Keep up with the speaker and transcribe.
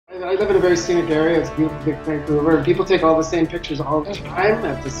I live in a very scenic area. It's beautiful, big Vancouver, and people take all the same pictures all the time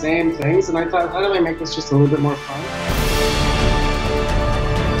at the same things. And I thought, how do I make this just a little bit more fun?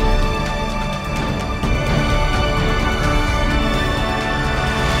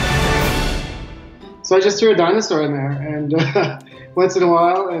 So I just threw a dinosaur in there, and once in a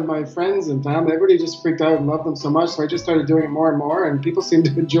while, and my friends and family, everybody just freaked out and loved them so much. So I just started doing it more and more, and people seem to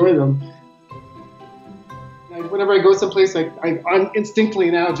enjoy them. Whenever I go someplace, I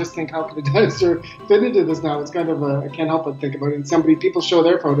instinctively now just think, how could a dinosaur fit into this now? It's kind of I can't help but think about it. And people show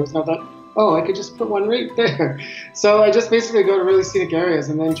their photos, and I thought, oh, I could just put one right there. So I just basically go to really scenic areas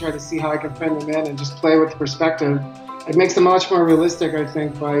and then try to see how I can frame them in and just play with the perspective. It makes them much more realistic, I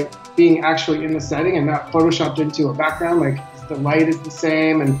think, by being actually in the setting and not photoshopped into a background. Like the light is the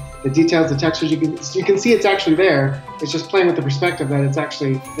same and the details, the textures, you can see it's actually there. It's just playing with the perspective that it's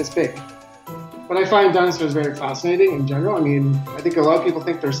actually this big. But I find dinosaurs very fascinating in general. I mean, I think a lot of people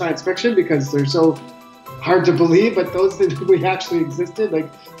think they're science fiction because they're so hard to believe, but those that we actually existed,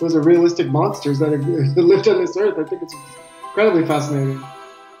 like those are realistic monsters that lived on this earth. I think it's incredibly fascinating.